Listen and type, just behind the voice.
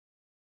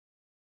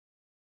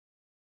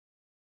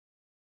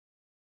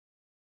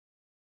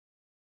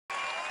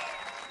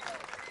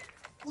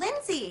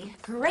Lindsay,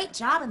 great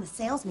job in the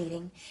sales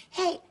meeting.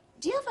 Hey,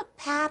 do you have a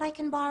pad I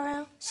can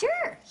borrow?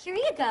 Sure, here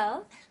you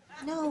go.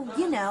 No,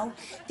 you know,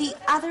 the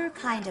other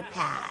kind of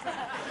pad.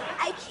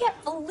 I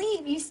can't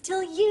believe you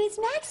still use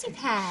maxi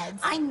pads.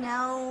 I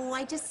know,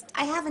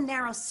 I have a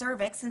narrow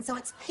cervix, and so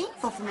it's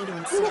painful for me to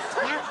insert.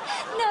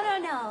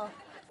 No.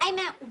 I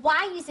meant,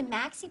 why use a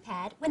maxi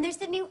pad when there's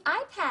the new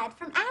iPad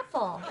from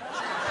Apple?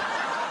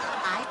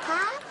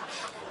 iPad?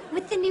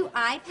 With the new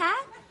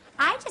iPad,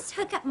 I just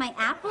hook up my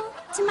Apple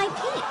to my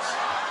Peach,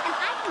 and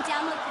I can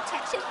download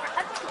protection for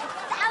up to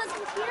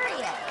 1,000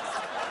 periods.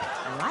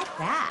 I like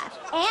that.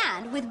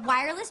 And with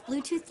wireless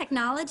Bluetooth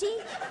technology,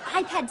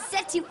 iPad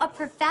sets you up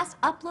for fast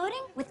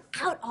uploading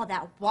without all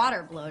that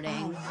water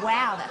bloating. Oh,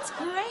 wow, that's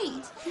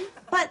great.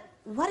 But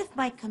what if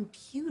my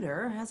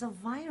computer has a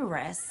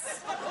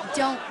virus?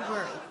 Don't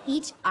worry.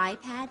 Each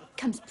iPad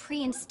comes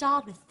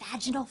pre-installed with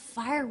vaginal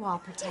firewall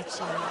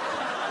protection.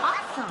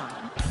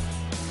 Awesome.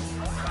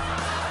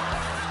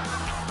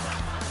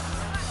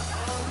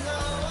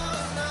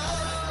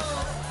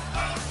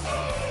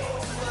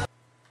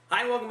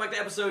 Hi, and welcome back to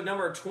episode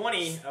number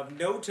 20 of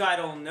No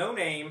Title, No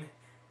Name.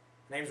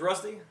 Name's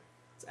Rusty.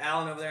 It's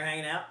Alan over there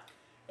hanging out.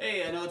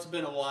 Hey, I know it's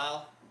been a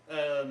while.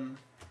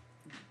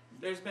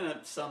 There's been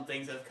some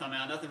things that have come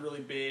out. Nothing really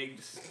big.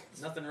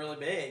 Nothing really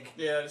big.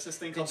 Yeah, it's this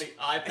thing called the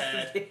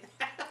iPad.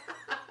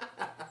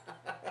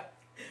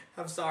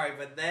 I'm sorry,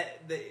 but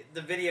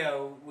the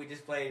video we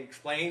just played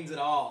explains it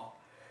all.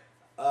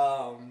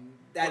 What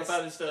if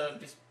I just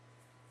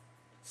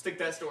stick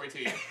that story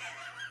to you?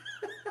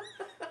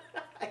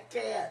 I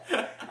can't.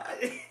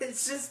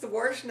 It's just the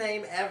worst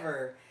name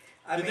ever.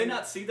 Did they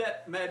not see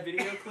that mad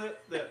video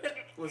clip that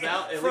was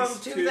out at from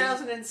least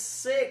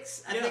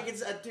 2006? I Yeah. think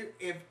it's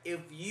if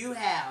you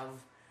have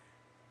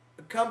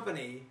a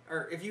company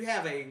or if you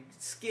have a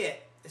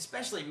skit,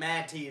 especially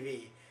Mad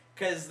TV,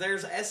 because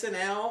there's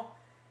SNL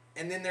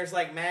and then there's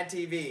like Mad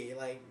TV,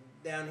 like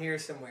down here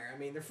somewhere. I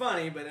mean, they're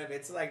funny, but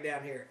it's like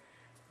down here.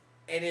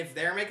 And if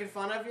they're making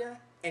fun of you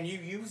and you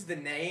use the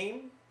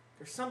name,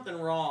 there's something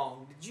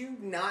wrong. Did you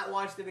not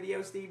watch the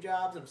video, Steve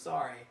Jobs? I'm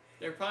sorry.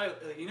 They're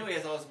probably, he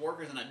has all his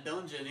workers in a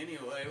dungeon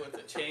anyway with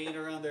a chain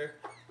around their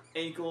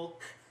ankle.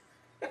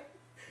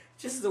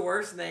 Just the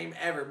worst name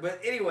ever.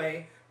 But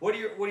anyway, what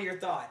are your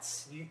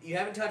thoughts? You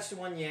haven't touched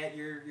one yet.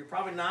 You're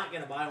probably not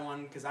gonna buy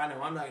one because I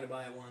know I'm not gonna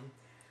buy one.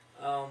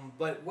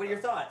 But what are your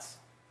thoughts?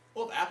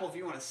 Well, Apple, if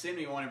you want to send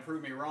me one and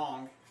prove me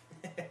wrong,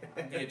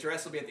 the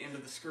address will be at the end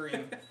of the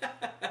screen.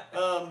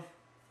 I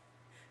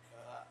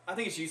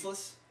think it's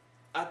useless.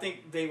 I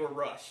think they were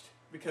rushed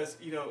because,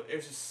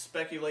 there's just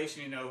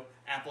speculation,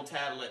 Apple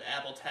tablet.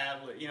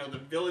 The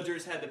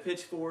villagers had the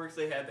pitchforks,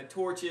 they had the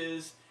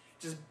torches,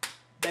 just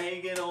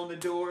banging on the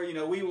door,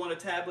 we want a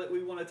tablet,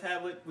 we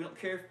don't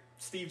care if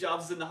Steve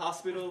Jobs is in the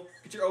hospital,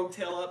 get your old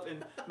tail up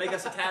and make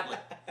us a tablet.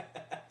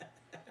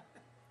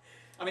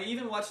 I mean,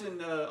 even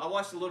watching, I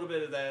watched a little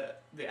bit of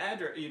the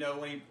ad,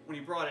 when he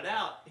brought it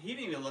out, he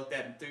didn't even look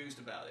that enthused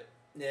about it.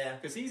 Yeah.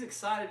 Because he's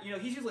excited,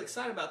 he's usually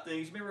excited about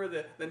things.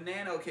 Remember the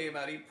Nano came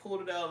out, he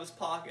pulled it out of his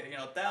pocket,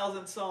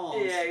 1,000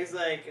 songs. Yeah, he's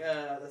like,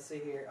 let's see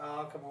here.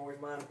 Oh, come on, where's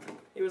mine?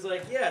 He was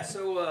like, yeah,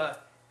 so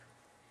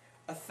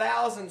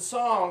 1,000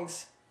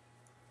 songs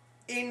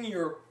in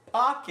your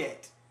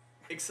pocket.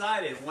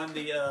 Excited when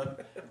the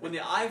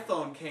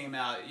iPhone came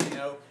out,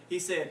 he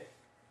said,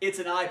 it's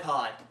an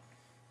iPod.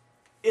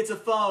 It's a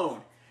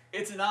phone.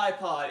 It's an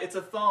iPod. It's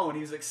a phone.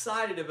 He was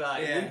excited about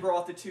it. Yeah. We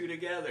brought the two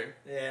together.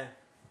 Yeah.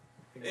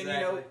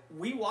 Exactly. And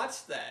we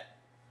watched that.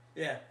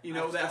 Yeah.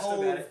 That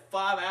whole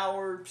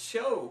 5-hour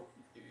show.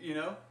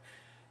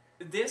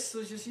 This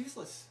was just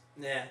useless.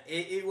 Yeah.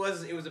 It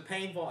was a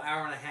painful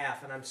hour and a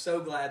half, and I'm so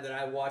glad that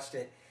I watched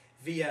it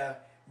via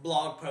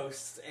blog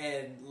posts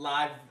and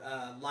live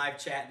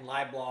chat and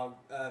live blog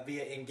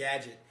via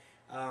Engadget.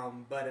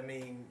 But I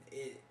mean,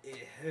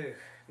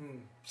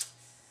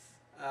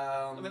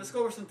 let's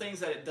go over some things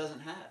that it doesn't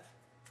have.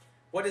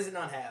 What does it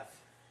not have?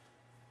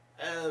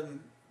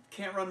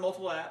 Can't run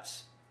multiple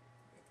apps.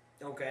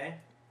 Okay.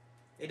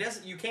 It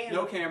doesn't. You can.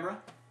 No camera.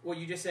 Well,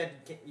 you just said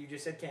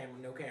camera.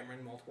 No camera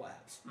and multiple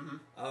apps.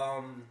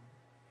 Mm-hmm.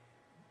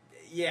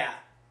 Yeah,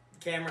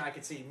 camera. I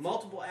could see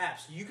multiple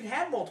apps. You can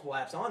have multiple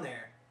apps on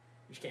there.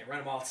 You just can't run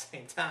them all at the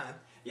same time.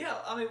 Yeah.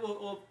 I mean,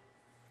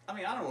 I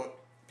don't know what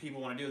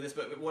people want to do with this,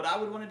 but what I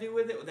would want to do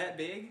with it, that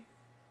big,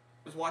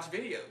 was watch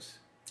videos.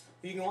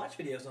 You can watch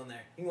videos on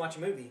there. You can watch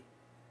a movie.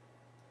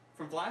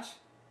 From Flash?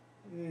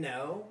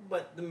 No,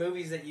 but the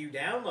movies that you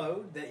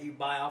download, that you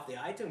buy off the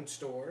iTunes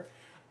store,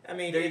 I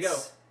mean, there you go.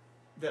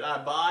 That I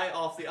buy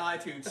off the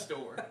iTunes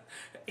store.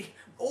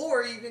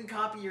 Or you can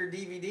copy your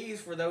DVDs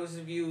for those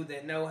of you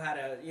that know how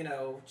to,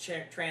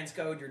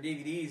 transcode your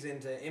DVDs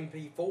into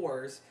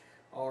MP4s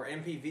or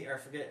MPV, or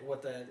forget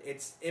what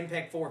it's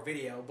MPEG-4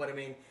 video, but I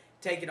mean,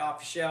 take it off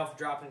the shelf,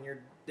 drop it in your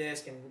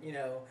disc, and,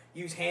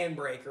 use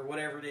Handbrake or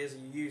whatever it is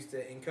you use to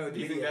encode the Do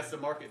you video. think that's the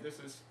market this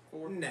is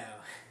for? No.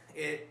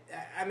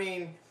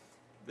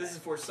 This is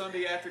for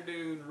Sunday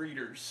afternoon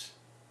readers.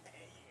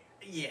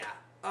 Yeah.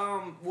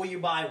 Will you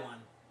buy one?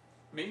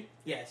 Me?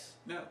 Yes.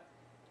 No.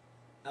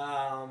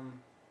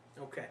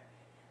 Okay.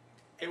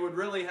 It would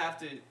really have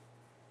to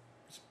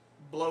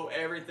blow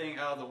everything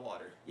out of the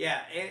water.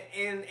 Yeah,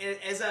 and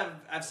as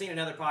I've seen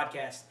another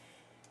podcast,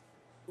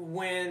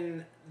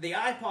 when the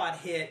iPod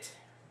hit,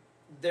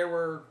 there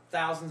were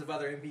thousands of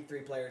other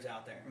MP3 players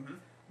out there. Mm-hmm.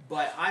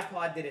 But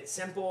iPod did it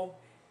simple,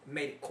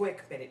 made it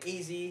quick, made it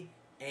easy,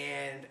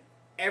 and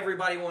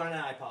everybody wanted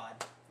an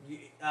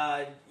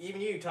iPod.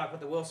 Even you talked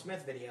about the Will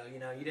Smith video. You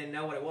know, you didn't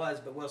know what it was,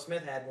 but Will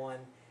Smith had one,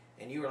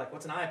 and you were like,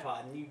 "What's an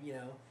iPod?" And you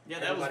know, yeah,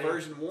 that was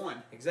version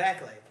 1.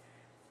 Exactly.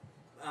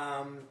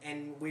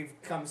 And we've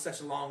come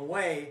such a long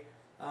way.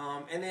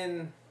 And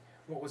then,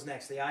 what was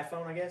next? The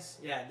iPhone, I guess?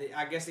 Yeah,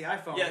 I guess the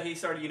iPhone. Yeah, he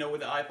started,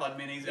 with the iPod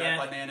minis, the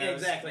iPod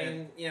Nanos.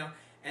 Exactly.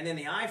 And then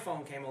the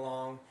iPhone came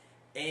along,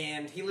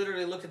 and he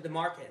literally looked at the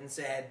market and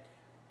said,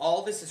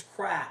 all this is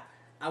crap.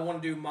 I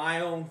want to do my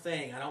own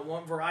thing. I don't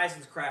want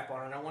Verizon's crap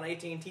on it. I don't want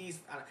AT&T's.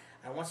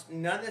 I don't want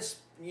none of this,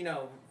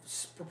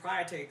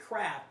 proprietary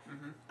crap.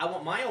 Mm-hmm. I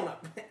want my own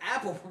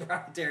Apple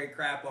proprietary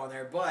crap on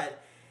there,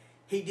 but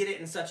he did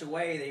it in such a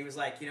way that he was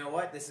like, you know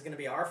what, this is going to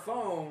be our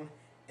phone,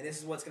 and this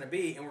is what's going to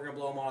be, and we're going to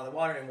blow them all out of the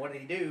water. And what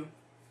did he do?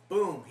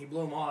 Boom, he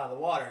blew them all out of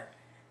the water.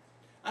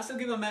 I still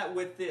give him that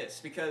with this,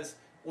 because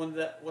when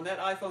that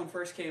iPhone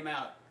first came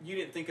out, you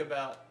didn't think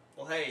about,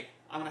 well, hey,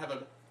 I'm going to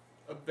have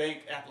a bank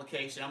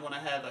application, I'm going to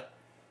have a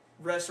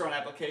restaurant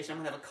application, I'm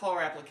going to have a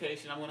car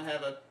application, I'm going to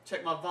have a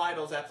check my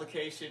vitals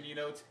application,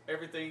 it's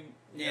everything,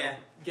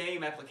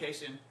 game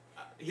application.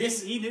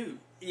 He knew.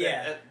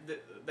 Yeah.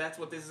 That's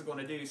what this is going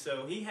to do.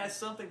 So he has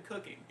something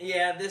cooking.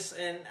 Yeah,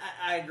 and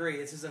I agree.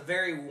 This is a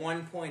very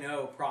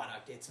 1.0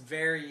 product. It's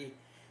very...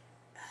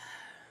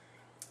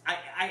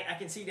 I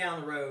can see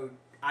down the road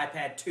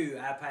iPad 2,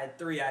 iPad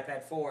 3,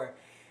 iPad 4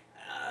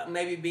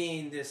 maybe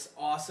being this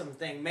awesome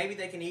thing. Maybe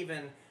they can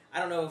even... I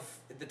don't know if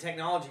the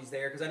technology's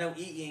there, because I know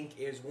e-ink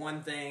is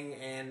one thing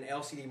and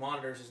LCD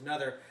monitors is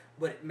another,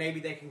 but maybe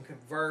they can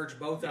converge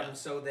both of them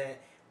so that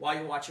while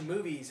you're watching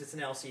movies, it's an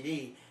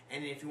LCD.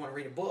 And if you want to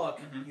read a book,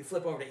 mm-hmm. you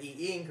flip over to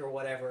e-ink or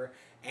whatever,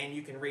 and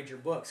you can read your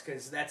books,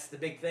 because that's the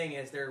big thing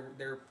is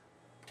they're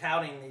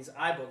touting these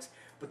iBooks.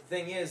 But the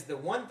thing is, the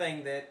one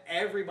thing that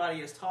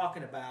everybody is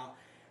talking about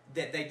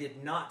that they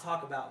did not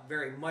talk about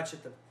very much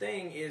at the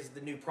thing is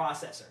the new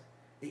processor,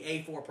 the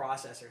A4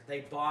 processor. They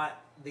bought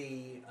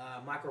the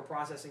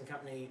microprocessing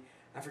company,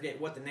 I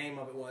forget what the name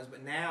of it was,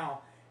 but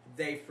now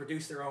they've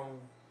produced their own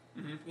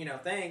mm-hmm.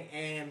 Thing,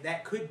 and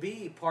that could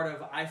be part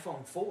of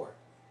iPhone 4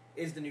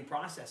 is the new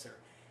processor.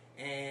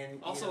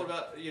 And also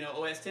about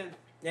OS 10.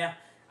 Yeah,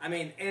 I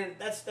mean, and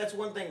that's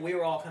one thing we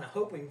were all kind of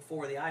hoping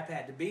for the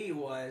iPad to be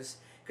was,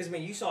 because I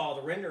mean, you saw all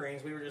the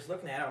renderings, we were just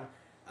looking at them,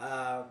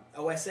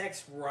 OS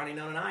X running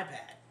on an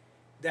iPad.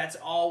 That's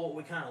all what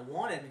we kind of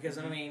wanted, because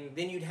I mean,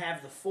 then you'd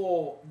have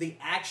the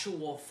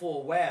actual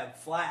full web,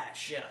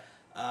 Flash,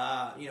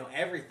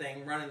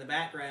 everything running in the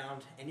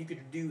background, and you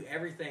could do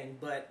everything.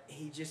 But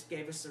he just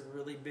gave us a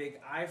really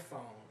big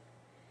iPhone.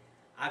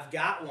 I've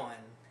got one.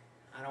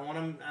 I don't want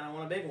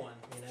a big one,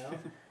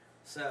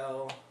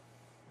 So,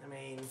 I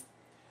mean,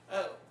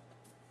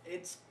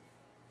 it's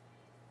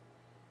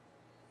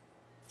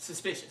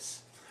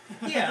suspicious.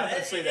 Yeah,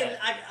 let's say that.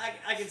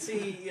 I can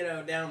see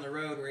down the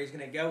road where he's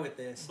going to go with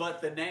this.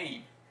 But the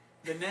name.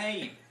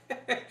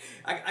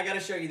 I got to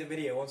show you the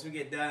video once we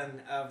get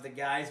done of the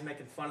guys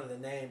making fun of the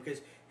name, because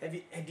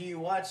do you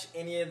watch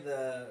any of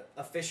the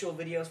official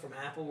videos from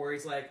Apple where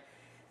he's like,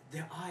 the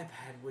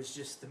iPad was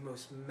just the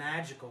most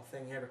magical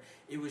thing ever.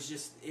 It was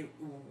just,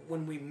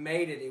 when we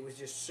made it, it was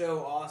just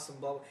so awesome.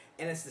 Blah, blah.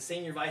 And it's the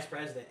senior vice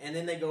president. And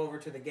then they go over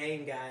to the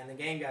game guy, and the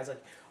game guy's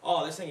like,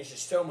 oh, this thing is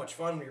just so much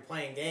fun when you're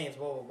playing games,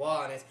 blah, blah,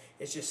 blah. And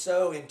it's just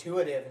so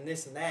intuitive and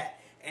this and that.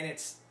 And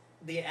it's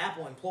the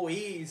Apple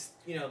employees,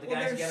 the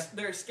guys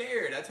they're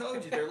scared. I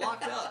told you, they're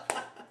locked up.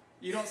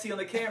 You don't see on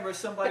the camera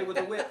somebody with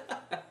a whip.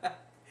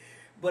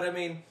 But I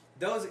mean,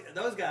 those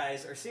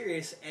guys are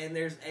serious, and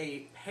there's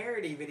a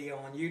parody video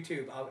on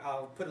YouTube.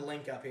 I'll put a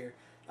link up here,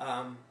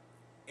 and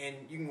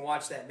you can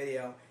watch that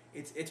video.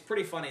 It's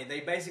pretty funny.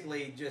 They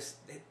basically just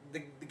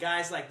the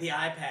guys like the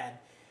iPad.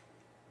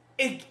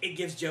 It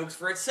gives jokes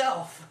for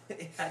itself.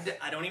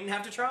 I don't even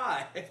have to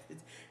try.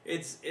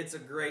 It's a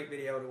great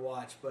video to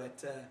watch.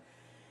 But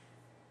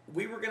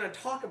we were going to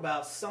talk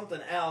about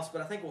something else,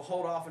 but I think we'll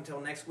hold off until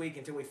next week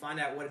until we find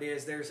out what it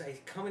is. There's a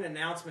coming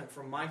announcement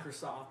from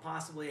Microsoft,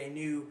 possibly a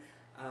new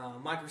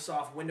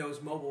Microsoft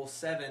Windows Mobile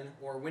 7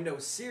 or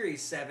Windows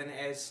Series 7,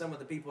 as some of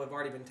the people have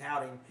already been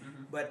touting,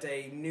 but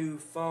a new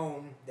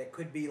phone that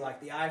could be like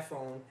the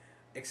iPhone,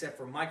 except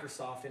for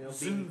Microsoft, and it'll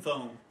Zoom be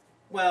phone.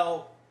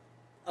 Well,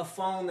 a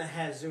phone that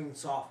has Zoom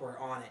software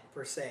on it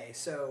per se.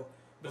 So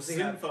the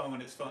Zoom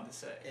phone is fun to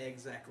say.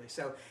 Exactly.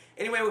 So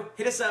anyway,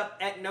 hit us up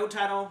at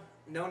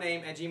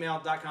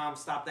notitlenoname@gmail.com.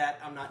 Stop that.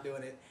 I'm not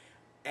doing it.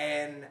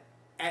 And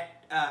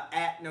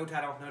at no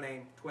title, no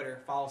name,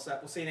 Twitter. Follow us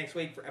up. We'll see you next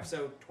week for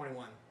episode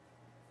 21.